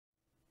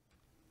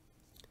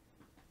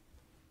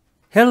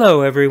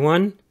Hello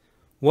everyone!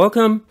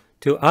 Welcome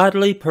to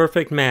Oddly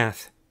Perfect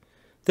Math.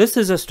 This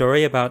is a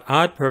story about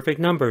odd perfect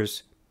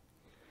numbers.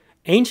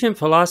 Ancient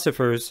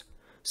philosophers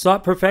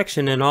sought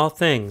perfection in all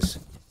things.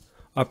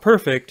 A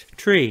perfect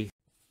tree.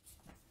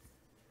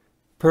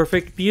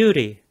 Perfect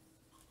beauty.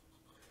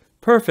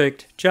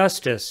 Perfect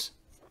justice.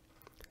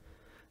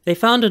 They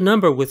found a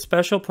number with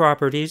special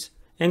properties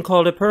and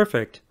called it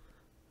perfect,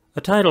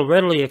 a title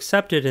readily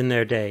accepted in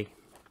their day.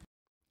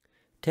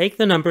 Take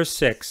the number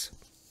 6.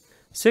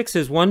 6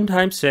 is 1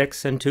 times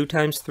 6 and 2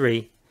 times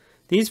 3.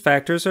 These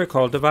factors are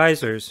called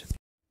divisors.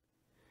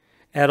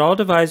 Add all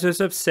divisors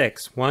of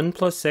 6. 1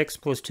 plus 6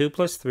 plus 2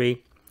 plus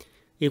 3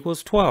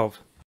 equals 12.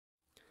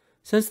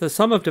 Since the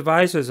sum of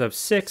divisors of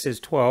 6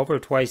 is 12, or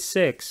twice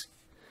 6,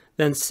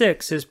 then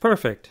 6 is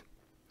perfect.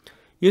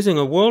 Using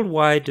a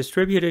worldwide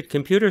distributed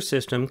computer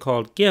system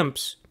called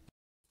GIMPs,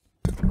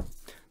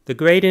 the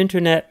Great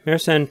Internet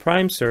Mersenne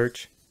Prime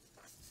Search,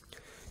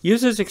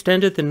 users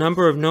extended the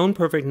number of known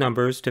perfect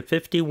numbers to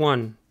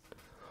 51.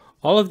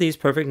 All of these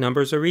perfect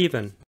numbers are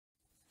even.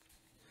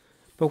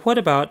 But what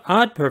about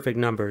odd perfect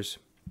numbers?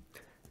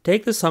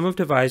 Take the sum of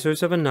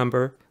divisors of a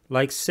number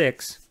like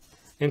 6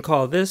 and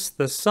call this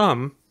the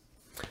sum,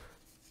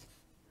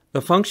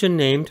 the function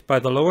named by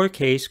the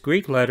lowercase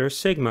Greek letter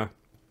sigma.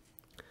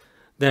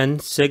 Then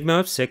sigma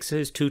of 6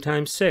 is 2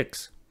 times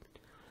 6.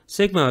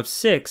 Sigma of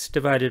 6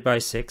 divided by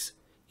 6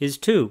 is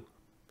 2.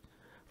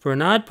 For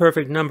an odd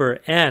perfect number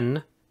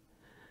n,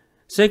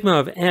 sigma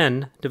of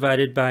n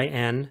divided by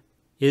n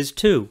is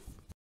 2.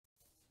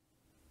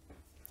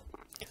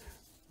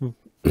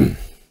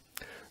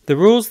 The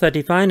rules that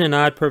define an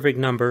odd perfect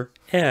number,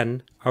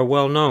 n, are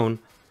well known,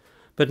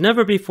 but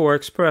never before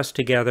expressed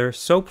together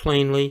so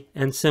plainly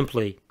and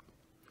simply.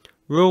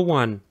 Rule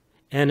 1.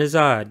 N is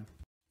odd.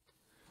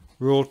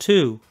 Rule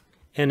 2.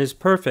 N is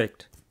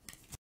perfect.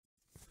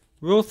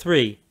 Rule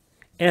 3.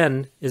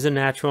 N is a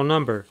natural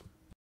number.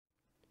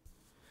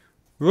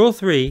 Rule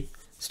 3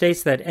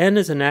 states that n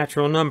is a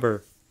natural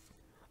number,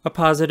 a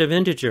positive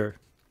integer.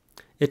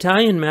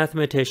 Italian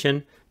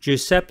mathematician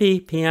Giuseppe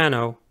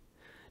Peano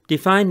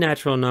defined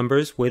natural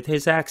numbers with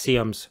his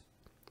axioms.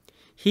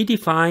 He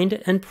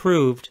defined and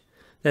proved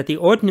that the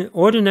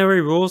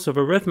ordinary rules of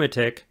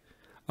arithmetic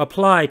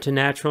apply to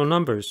natural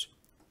numbers.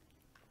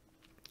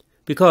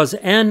 Because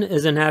n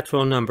is a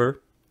natural number,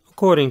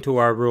 according to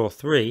our Rule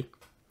 3,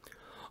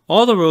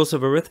 all the rules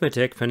of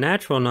arithmetic for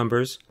natural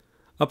numbers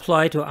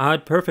apply to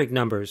odd perfect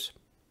numbers,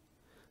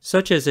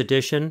 such as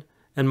addition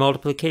and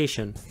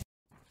multiplication.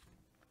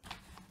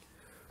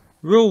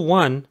 Rule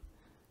 1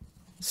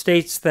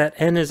 states that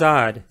n is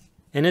odd,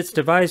 and its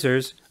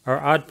divisors are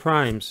odd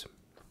primes.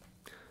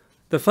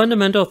 The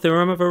fundamental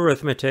theorem of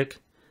arithmetic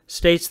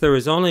states there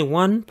is only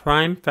one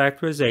prime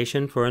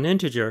factorization for an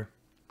integer.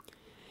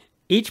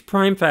 Each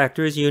prime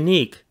factor is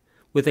unique,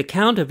 with a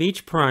count of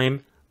each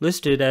prime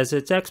listed as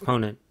its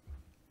exponent.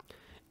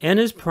 N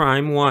is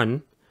prime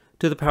 1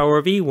 to the power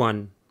of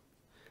e1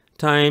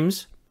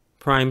 times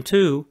prime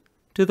 2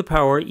 to the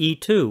power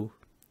e2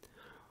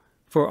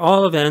 for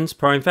all of n's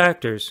prime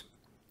factors.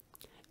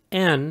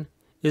 N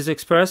is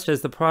expressed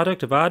as the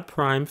product of odd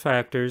prime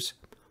factors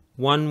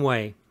one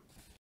way.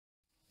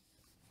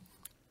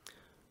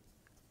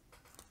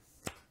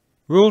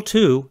 Rule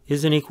 2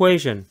 is an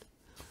equation.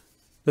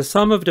 The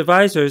sum of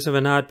divisors of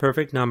an odd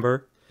perfect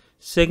number,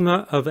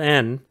 sigma of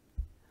n,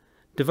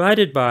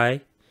 divided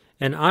by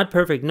an odd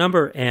perfect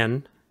number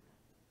n,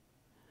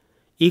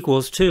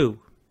 equals 2.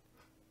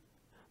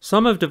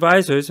 Sum of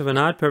divisors of an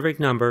odd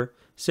perfect number,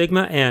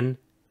 sigma n,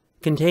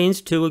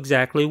 contains 2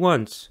 exactly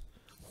once.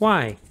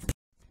 Why?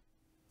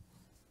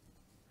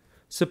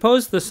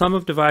 Suppose the sum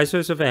of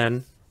divisors of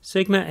n,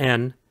 sigma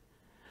n,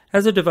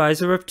 has a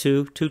divisor of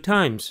 2 2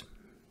 times.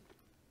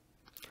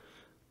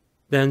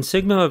 Then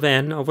sigma of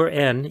n over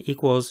n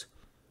equals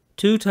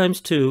 2 times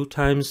 2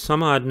 times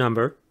some odd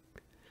number,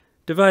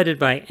 divided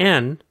by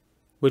n,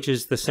 which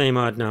is the same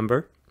odd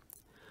number.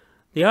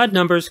 The odd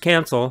numbers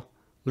cancel,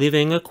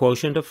 leaving a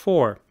quotient of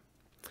 4.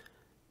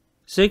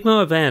 Sigma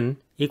of n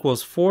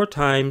equals 4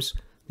 times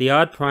the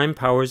odd prime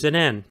powers in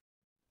n.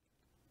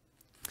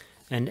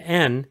 And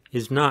n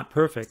is not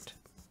perfect.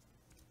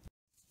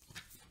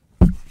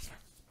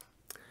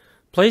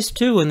 Place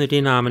 2 in the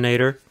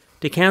denominator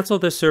to cancel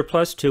the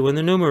surplus 2 in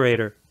the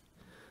numerator.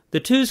 The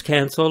 2's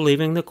cancel,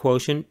 leaving the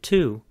quotient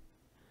 2.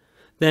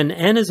 Then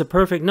n is a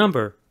perfect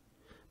number,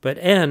 but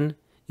n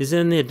is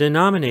in the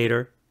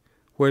denominator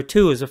where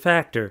 2 is a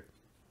factor.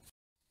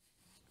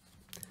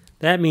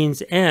 That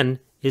means n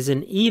is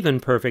an even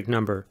perfect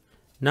number,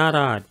 not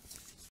odd.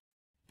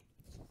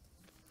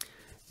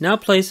 Now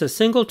place a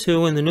single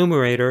 2 in the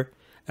numerator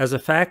as a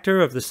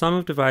factor of the sum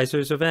of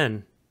divisors of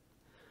n.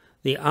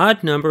 The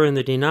odd number in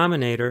the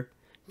denominator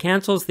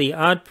cancels the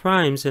odd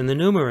primes in the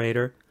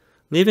numerator,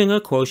 leaving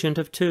a quotient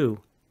of 2,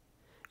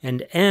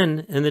 and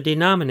n in the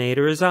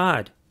denominator is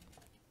odd.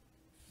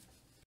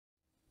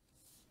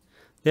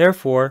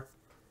 Therefore,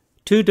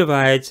 2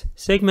 divides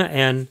sigma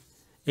n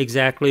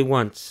exactly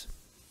once.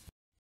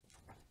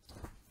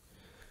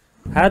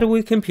 How do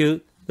we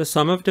compute the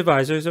sum of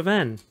divisors of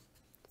n?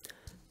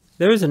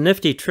 There is a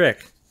nifty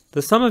trick.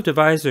 The sum of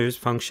divisors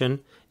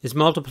function is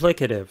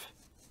multiplicative.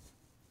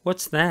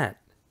 What's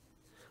that?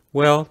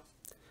 Well,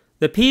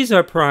 the p's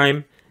are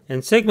prime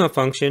and sigma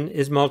function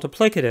is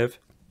multiplicative.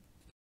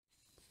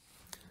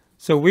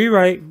 So we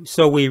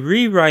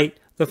rewrite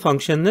the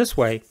function this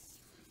way.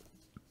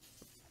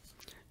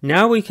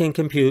 Now we can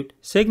compute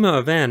sigma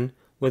of n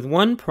with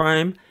one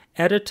prime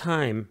at a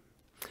time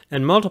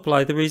and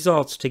multiply the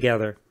results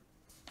together.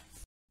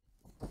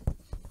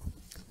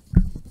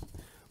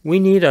 We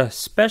need a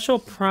special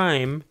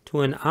prime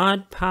to an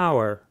odd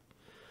power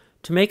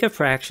to make a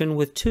fraction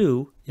with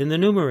 2 in the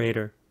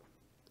numerator.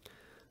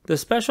 The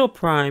special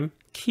prime,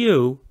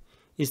 q,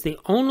 is the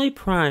only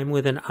prime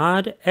with an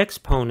odd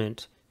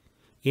exponent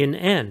in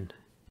n.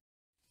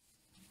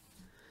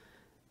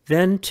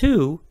 Then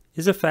 2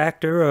 is a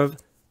factor of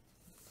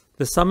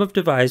the sum of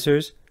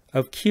divisors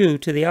of q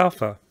to the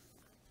alpha.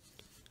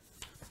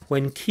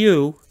 When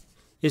q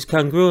is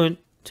congruent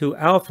to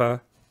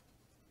alpha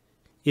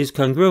is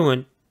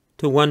congruent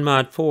to 1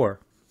 mod 4.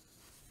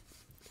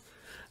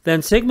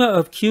 Then sigma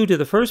of q to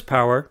the first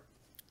power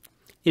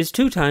is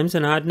 2 times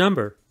an odd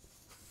number,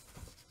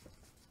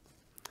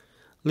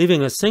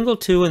 leaving a single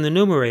 2 in the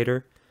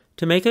numerator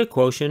to make a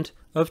quotient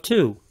of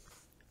 2.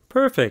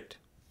 Perfect.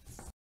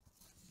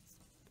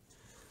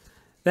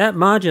 That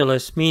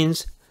modulus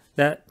means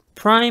that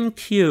prime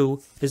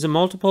q is a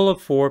multiple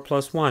of 4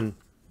 plus 1.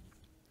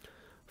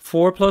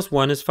 4 plus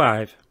 1 is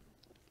 5.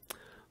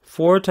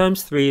 4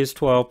 times 3 is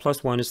 12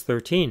 plus 1 is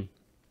 13.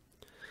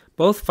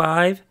 Both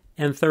 5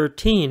 and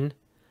 13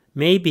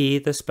 may be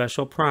the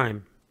special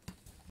prime.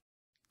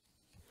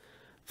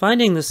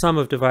 Finding the sum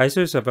of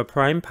divisors of a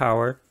prime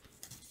power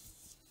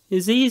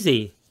is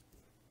easy.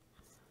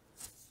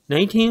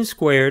 19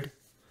 squared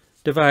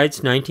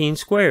divides 19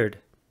 squared,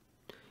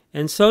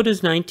 and so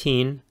does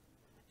 19,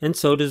 and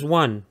so does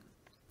 1.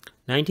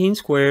 19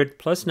 squared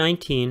plus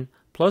 19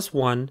 plus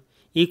 1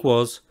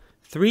 equals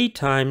 3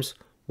 times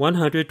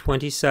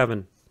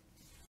 127.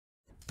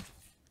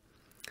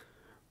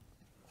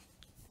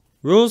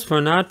 Rules for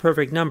an odd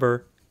perfect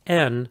number,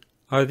 n,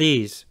 are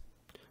these.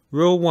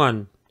 Rule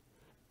 1.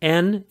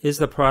 N is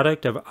the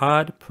product of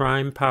odd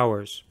prime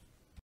powers.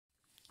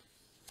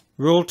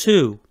 Rule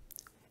 2.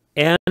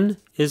 N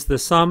is the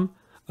sum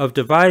of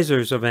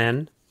divisors of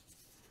n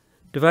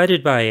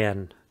divided by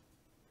n.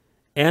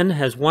 N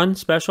has one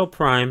special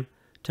prime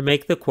to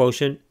make the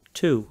quotient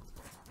 2.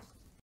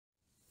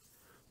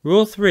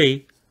 Rule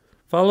 3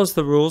 follows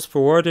the rules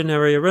for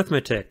ordinary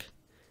arithmetic,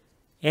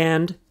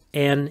 and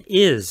n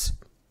is.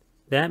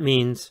 That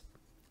means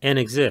n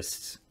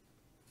exists.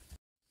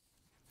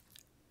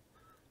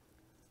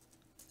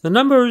 The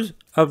number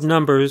of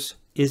numbers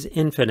is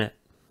infinite.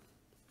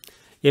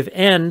 If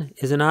n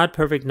is an odd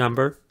perfect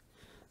number,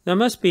 there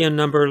must be a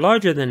number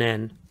larger than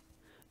n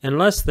and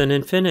less than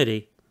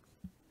infinity.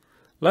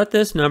 Let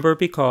this number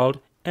be called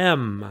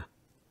m.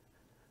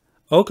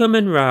 Occam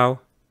and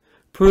Rao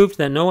proved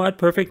that no odd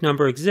perfect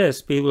number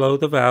exists below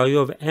the value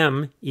of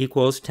m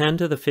equals 10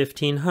 to the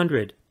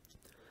 1500.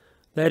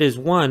 That is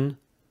 1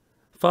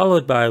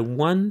 followed by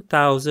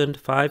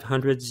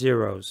 1,500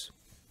 zeros.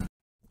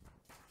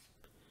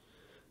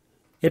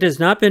 It has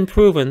not been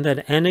proven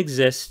that n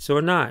exists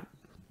or not.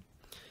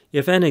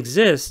 If n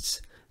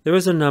exists, there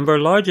is a number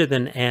larger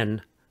than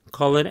n.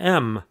 Call it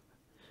m.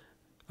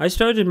 I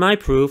started my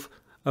proof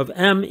of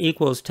m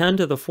equals 10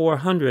 to the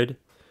 400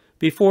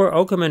 before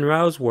Occam and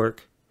Rao's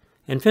work,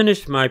 and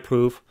finished my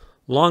proof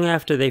long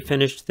after they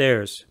finished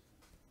theirs.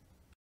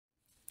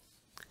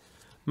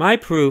 My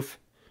proof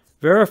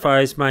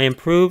verifies my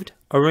improved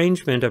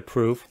arrangement of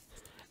proof,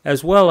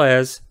 as well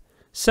as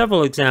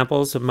several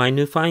examples of my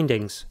new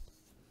findings.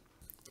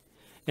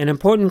 An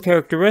important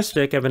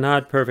characteristic of an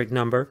odd perfect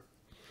number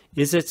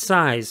is its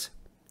size.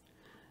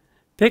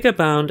 Pick a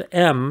bound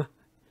m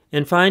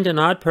and find an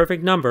odd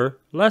perfect number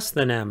less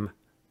than m.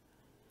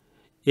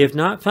 If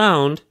not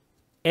found,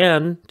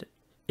 and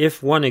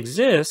if one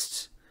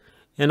exists,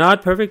 an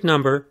odd perfect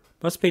number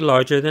must be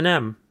larger than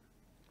m.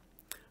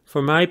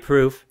 For my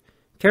proof,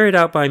 carried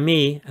out by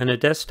me on a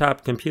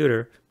desktop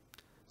computer,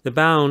 the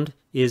bound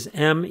is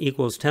m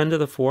equals 10 to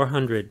the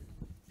 400.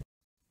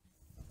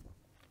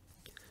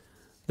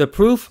 The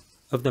proof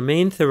of the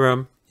main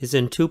theorem is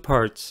in two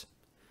parts,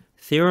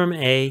 Theorem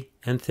A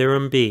and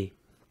Theorem B.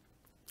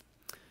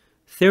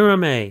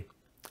 Theorem A.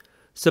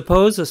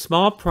 Suppose a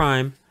small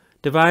prime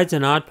divides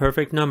an odd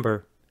perfect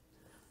number,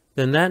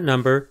 then that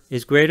number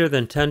is greater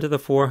than 10 to the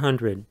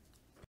 400.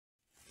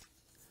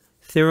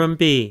 Theorem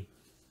B.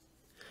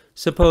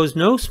 Suppose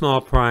no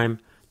small prime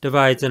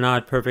divides an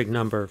odd perfect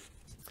number,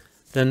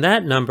 then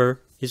that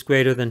number is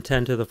greater than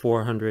 10 to the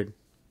 400.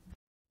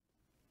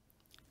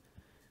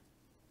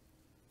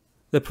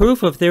 The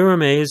proof of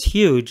Theorem A is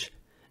huge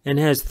and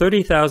has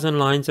 30,000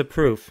 lines of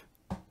proof.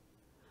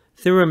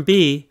 Theorem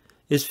B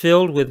is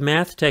filled with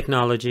math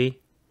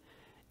technology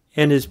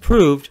and is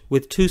proved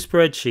with 2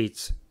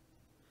 spreadsheets.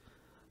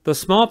 The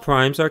small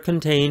primes are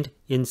contained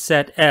in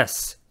set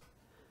S,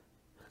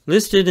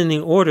 listed in the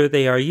order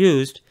they are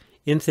used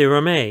in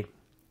Theorem A.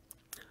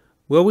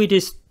 Will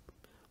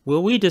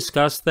Will we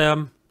discuss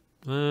them?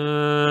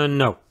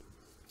 No.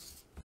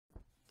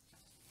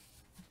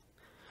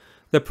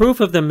 The proof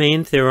of the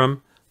main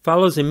theorem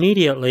follows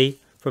immediately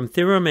from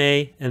Theorem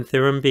A and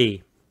Theorem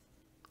B.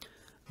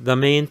 The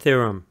main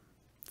theorem.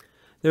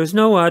 There is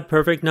no odd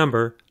perfect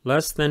number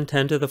less than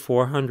 10 to the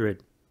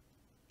 400.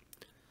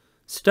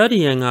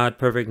 Studying odd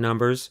perfect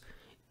numbers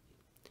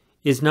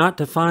is not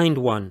to find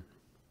one.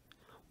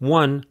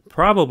 One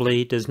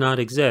probably does not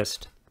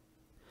exist.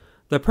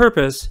 The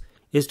purpose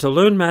is to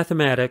learn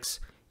mathematics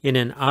in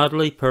an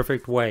oddly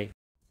perfect way.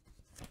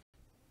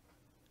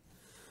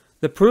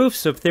 The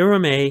proofs of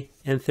Theorem A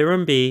and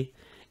Theorem B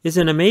is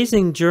an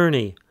amazing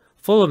journey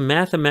full of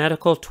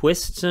mathematical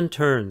twists and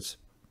turns.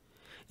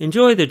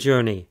 Enjoy the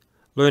journey,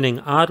 learning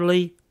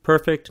oddly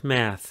perfect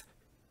math.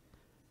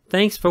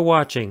 Thanks for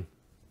watching.